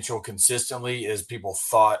potential consistently as people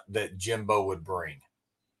thought that Jimbo would bring.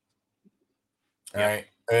 All right.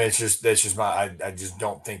 That's just my, I just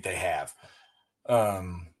don't think they have.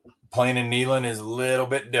 Playing in Neyland is a little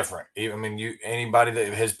bit different. Anybody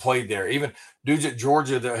that has played there, even dudes at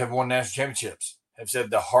Georgia that have won national championships, have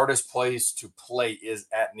said the hardest place to play is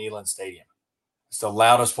at Neyland Stadium. It's the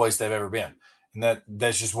loudest place they've ever been. And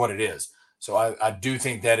that's just what it is. So I do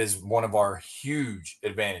think that is one of our huge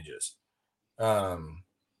advantages. And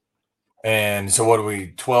so what are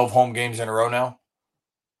we, 12 home games in a row now?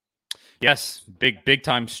 Yes, big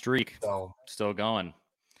time streak. Still going.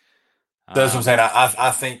 That's what I'm saying.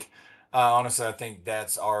 I think, honestly, I think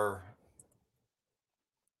that's our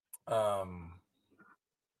kind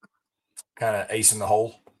of ace in the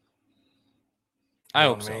hole. I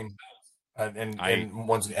hope so. And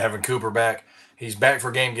once having Cooper back, he's back for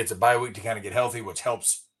a game, gets a bye week to kind of get healthy, which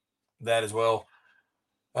helps that as well.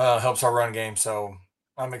 Helps our run game. So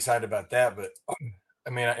I'm excited about that. But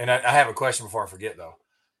I have a question before I forget though.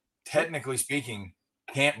 Technically speaking,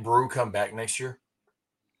 can't Brew come back next year?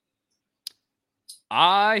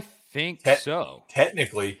 I think so.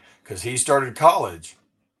 Technically, because he started college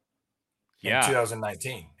in Yeah.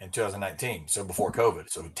 2019. So before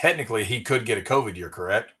COVID. So technically he could get a COVID year,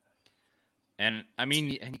 correct? And I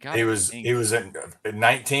mean, he was in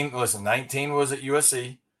 19. Listen, 19 was at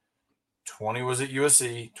USC, 20 was at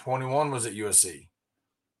USC, 21 was at USC.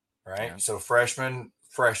 Right? Yeah. So freshman,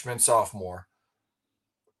 sophomore.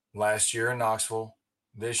 Last year in Knoxville,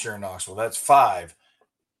 this year in Knoxville. That's 5.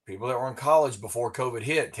 People that were in college before COVID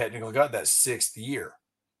hit technically got that 6th year.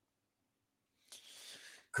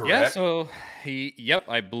 Correct? Yeah, so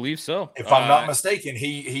I believe so. If I'm not mistaken,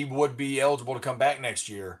 he would be eligible to come back next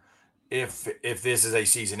year if this is a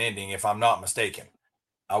season ending, if I'm not mistaken.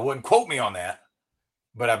 I wouldn't quote me on that,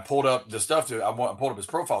 but I pulled up the stuff I pulled up his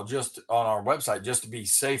profile just on our website just to be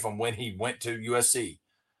safe on when he went to USC.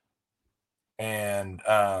 And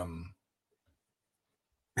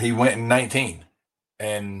he went in 19.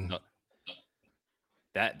 And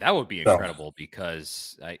that would be incredible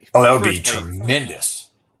because that would be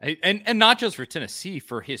tremendous. And not just for Tennessee,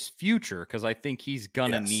 for his future, because I think he's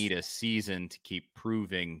gonna need a season to keep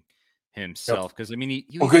proving himself. Because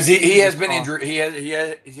because he has been injured. He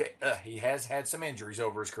has had some injuries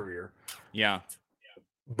over his career. Yeah.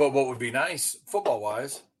 But what would be nice, football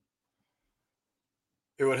wise,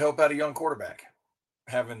 it would help out a young quarterback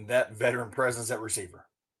having that veteran presence at receiver.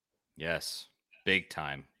 Yes, big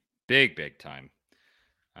time, big time.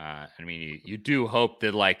 You do hope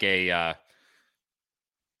that like a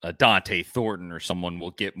Dante Thornton or someone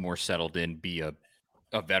will get more settled in, be a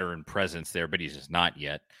veteran presence there, but he's just not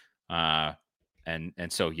yet. And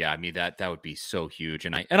so that would be so huge,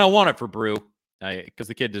 and I want it for Brew because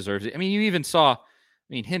the kid deserves it. You even saw,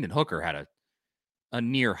 Hendon Hooker had a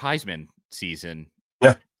near Heisman season.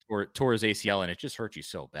 Yeah. Or tore his ACL, and it just hurt you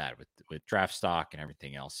so bad with draft stock and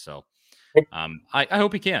everything else. So I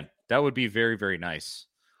hope he can. That would be very, very nice.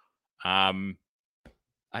 I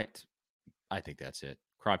think that's it.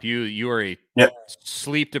 Crop, you are a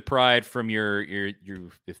sleep deprived from your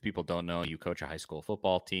if people don't know, you coach a high school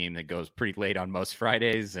football team that goes pretty late on most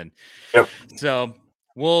Fridays. And so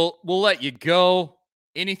we'll let you go.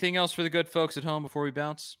 Anything else for the good folks at home before we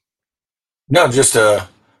bounce? No, just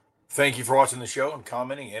thank you for watching the show and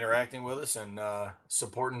commenting, interacting with us, and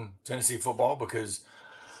supporting Tennessee football, because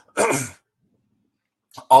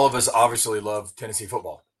all of us obviously love Tennessee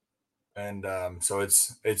football. And so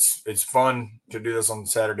it's fun to do this on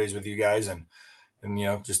Saturdays with you guys, and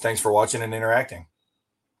just thanks for watching and interacting.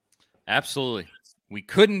 Absolutely. We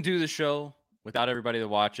couldn't do the show without everybody that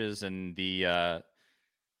watches, and the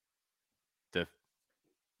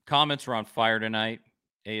comments were on fire tonight.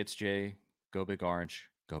 It's Jay, go Big Orange,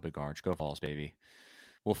 go Big Orange, go Vols, baby.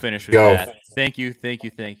 We'll finish with that. Thank you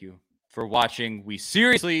for watching. We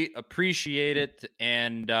seriously appreciate it,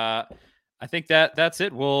 and I think that's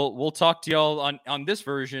it. We'll talk to y'all on this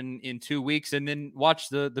version in 2 weeks, and then watch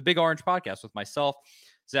the Big Orange podcast with myself,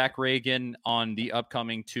 Zach Reagan, on the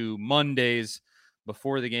upcoming 2 Mondays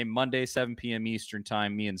before the game. Monday, 7 p.m. Eastern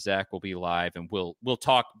time. Me and Zach will be live, and we'll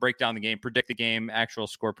talk, break down the game, predict the game, actual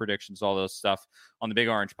score predictions, all those stuff on the Big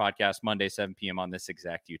Orange podcast, Monday, 7 p.m. on this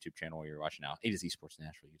exact YouTube channel where you're watching now, A to Z Sports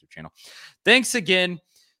Nashville YouTube channel. Thanks again.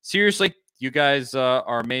 Seriously, you guys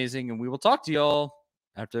are amazing, and we will talk to y'all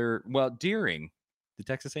during the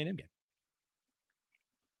Texas A&M game.